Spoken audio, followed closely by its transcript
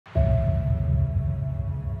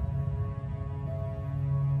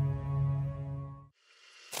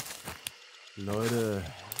Leute,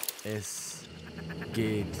 es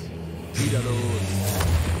geht wieder los.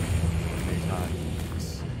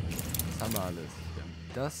 Was haben wir alles? Wir haben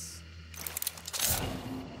das.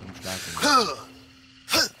 Und Schlag.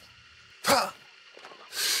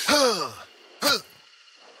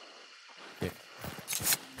 Okay.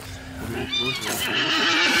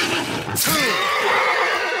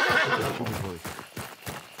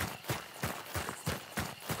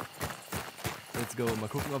 Let's go. Mal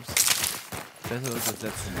gucken, ob es besser ist als das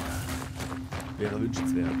letzte Mal. Wäre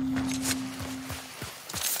wünschenswert.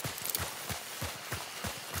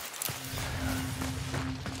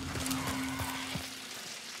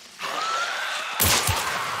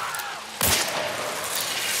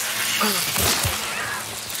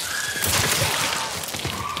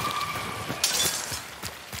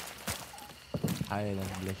 Heiler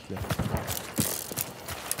Blechle.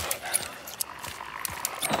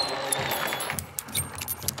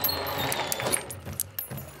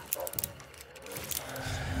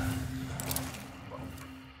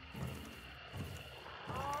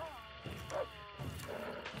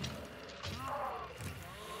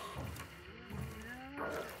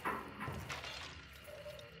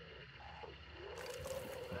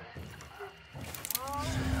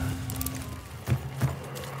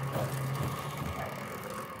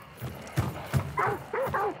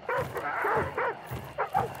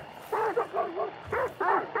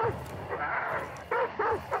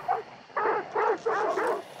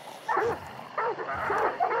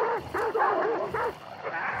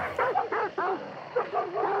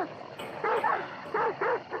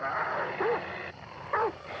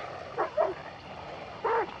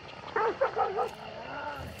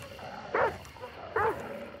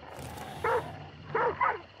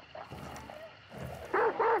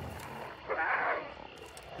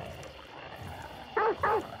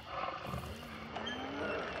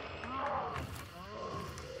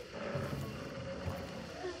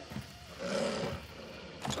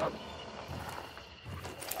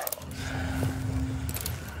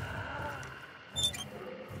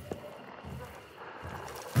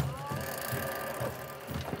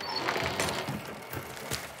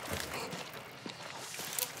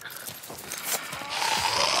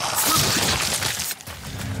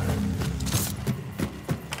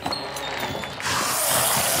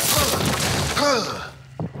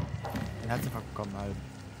 Herzinfarkt bekommen halt.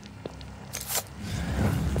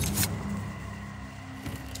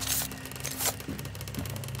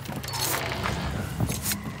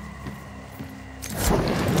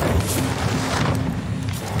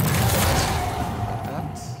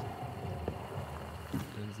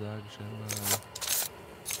 Dann sage ich einmal.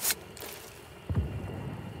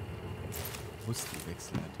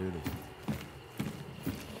 Muskelwechsel natürlich.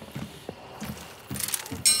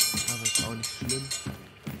 Aber ist auch nicht schlimm.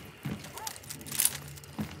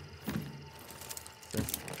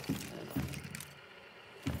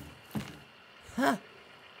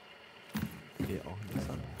 Okay, auch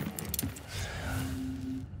interessant.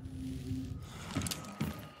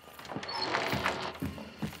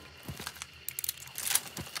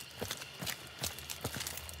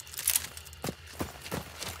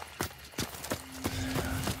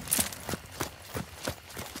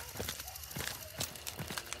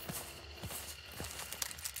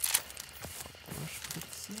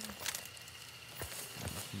 Spritze.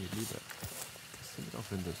 Machen wir lieber. Das sind auch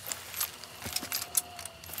Windows.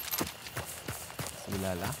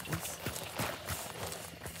 Lala uns.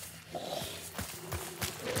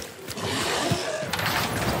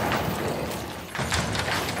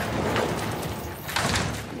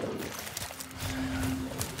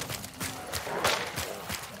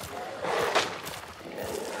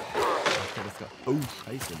 Oh,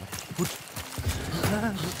 scheiße. Gut.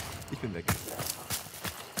 Ich bin weg.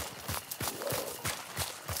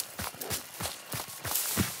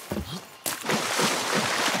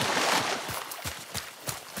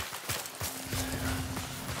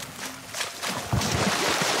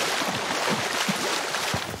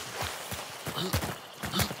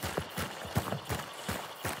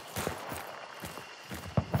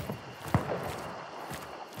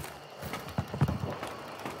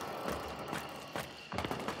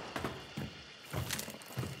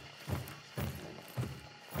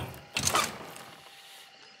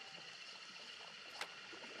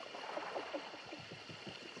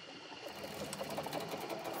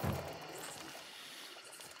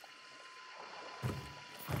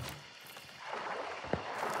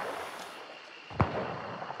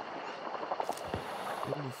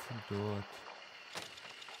 Dort.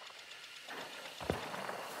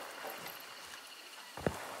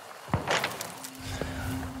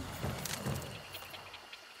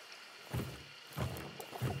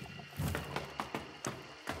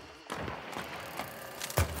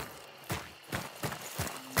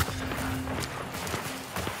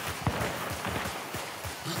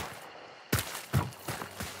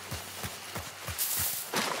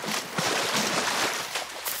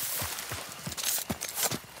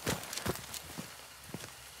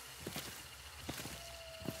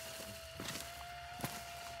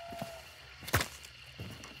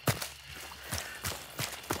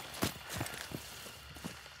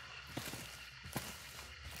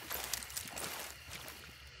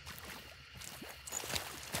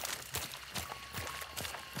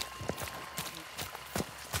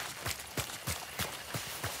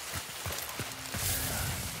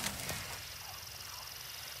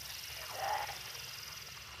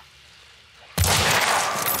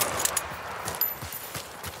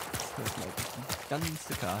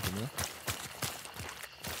 ganze Karte, ne?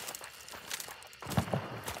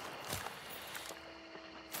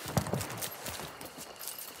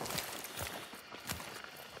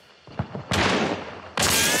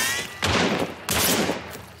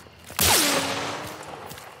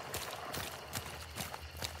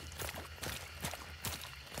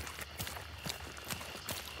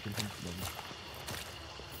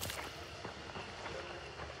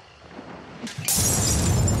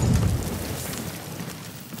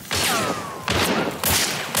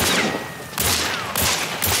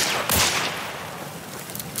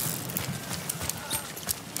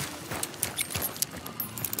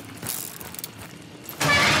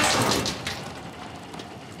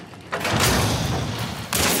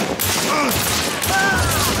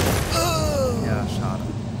 Ja, schade.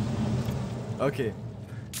 Okay.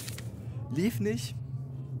 Lief nicht.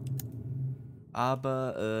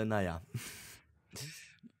 Aber, naja.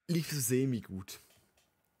 Lief semi-gut.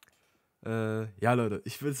 Ja, Leute,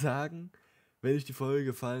 ich würde sagen, wenn euch die Folge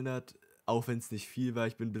gefallen hat, auch wenn es nicht viel war,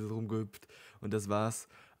 ich bin ein bisschen rumgehüpft und das war's.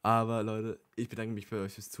 Aber, Leute, ich bedanke mich bei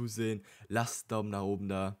euch fürs Zusehen. Lasst einen Daumen nach oben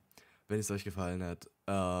da, wenn es euch gefallen hat.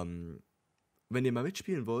 Wenn ihr mal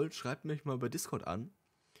mitspielen wollt, schreibt mich mal bei Discord an.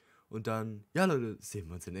 Und dann, ja, Leute, sehen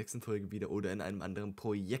wir uns in der nächsten Folge wieder oder in einem anderen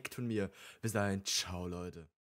Projekt von mir. Bis dahin, ciao, Leute.